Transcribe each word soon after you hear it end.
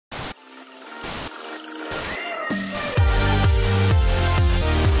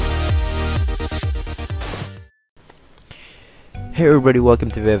Hey everybody,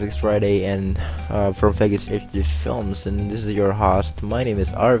 welcome to VFX-FRIDAY and from Vegas HD Films, and this is your host. My name is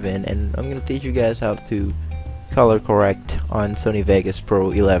Arvin, and I'm gonna teach you guys how to color correct on Sony Vegas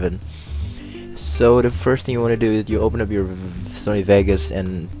Pro 11. So the first thing you want to do is you open up your Sony Vegas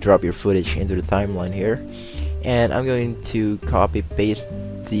and drop your footage into the timeline here, and I'm going to copy paste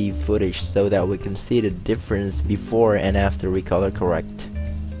the footage so that we can see the difference before and after we color correct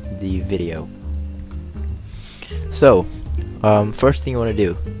the video. So first thing you want to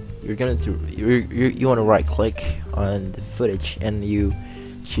do, you want to right click on the footage and you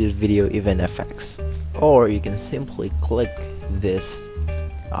choose video event effects, or you can simply click this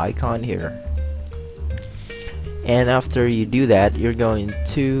icon here, and after you do that you're going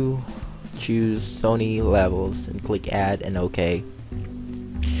to choose Sony levels and click add and OK.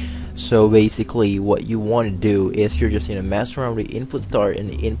 So basically what you want to do is you're just gonna mess around with the input start and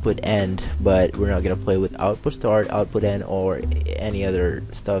the input end, but we're not gonna play with output start, output end, or any other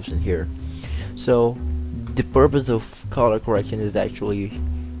stuffs in here. So the purpose of color correction is actually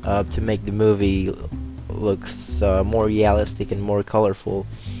to make the movie looks more realistic and more colorful.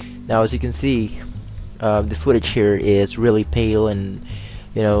 Now as you can see, the footage here is really pale, and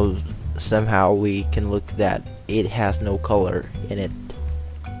you know, somehow we can look that it has no color in it.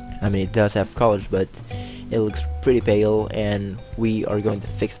 I mean, it does have colors, but it looks pretty pale, and we are going to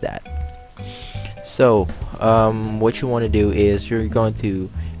fix that. So what you want to do is you're going to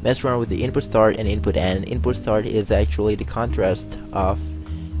mess around with the input start and input end. Input start is actually the contrast of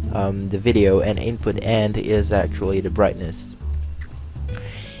the video, and input end is actually the brightness.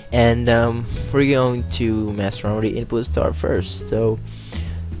 And we're going to mess around with the input start first. So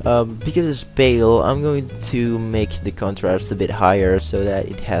because it's pale, I'm going to make the contrast a bit higher so that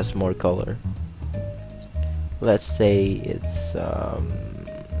it has more color. Let's say it's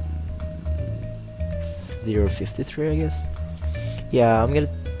 0.53, I guess. Yeah, I'm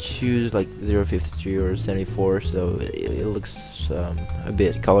gonna choose like 0.53 or 74, so it looks a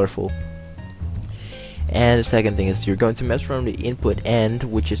bit colorful. And the second thing is you're going to mess around the input end,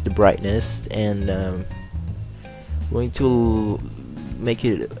 which is the brightness, and going to make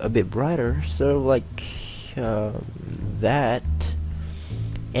it a bit brighter, sort of like that.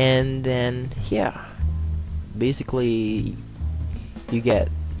 And then yeah, basically you get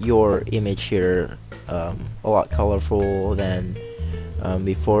your image here a lot colorful than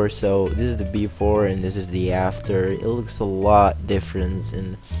before. So this is the before and this is the after. It looks a lot different,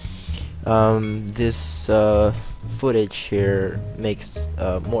 and this footage here makes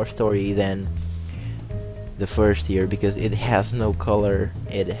more story than the first here, because it has no color,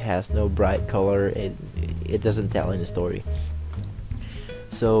 it has no bright color, it doesn't tell any story.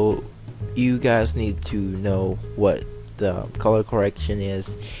 So you guys need to know what the color correction is,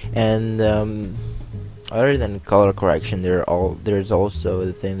 and other than color correction, there's also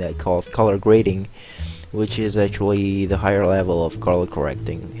the thing that calls color grading, which is actually the higher level of color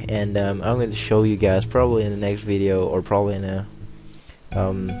correcting. And I'm going to show you guys probably in the next video, or probably in a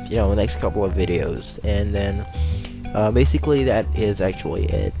you know, next couple of videos. And then basically that is actually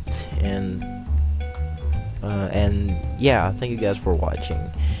it. And yeah, thank you guys for watching.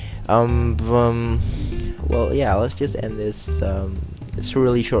 Well, yeah, let's just end this. It's a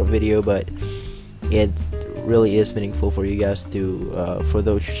really short video, but it really is meaningful for you guys to for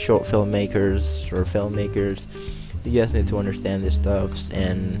those short filmmakers or filmmakers. You guys need to understand this stuff.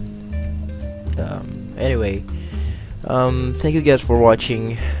 And anyway, thank you guys for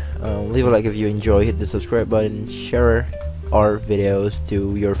watching. Leave a like if you enjoy, hit the subscribe button, share our videos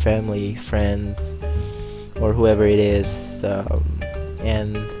to your family, friends, or whoever it is,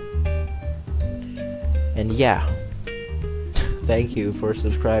 and yeah, thank you for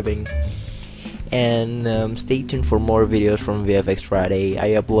subscribing, and stay tuned for more videos from VFX-FRIDAY.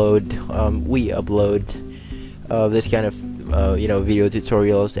 We upload this kind of you know, video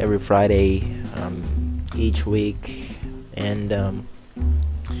tutorials every Friday, each week. And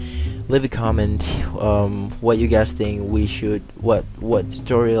leave a comment what you guys think we should, what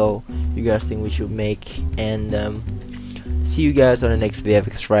tutorial you guys think we should make, and see you guys on the next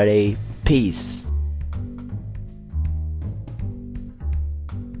VFX-FRIDAY. Peace.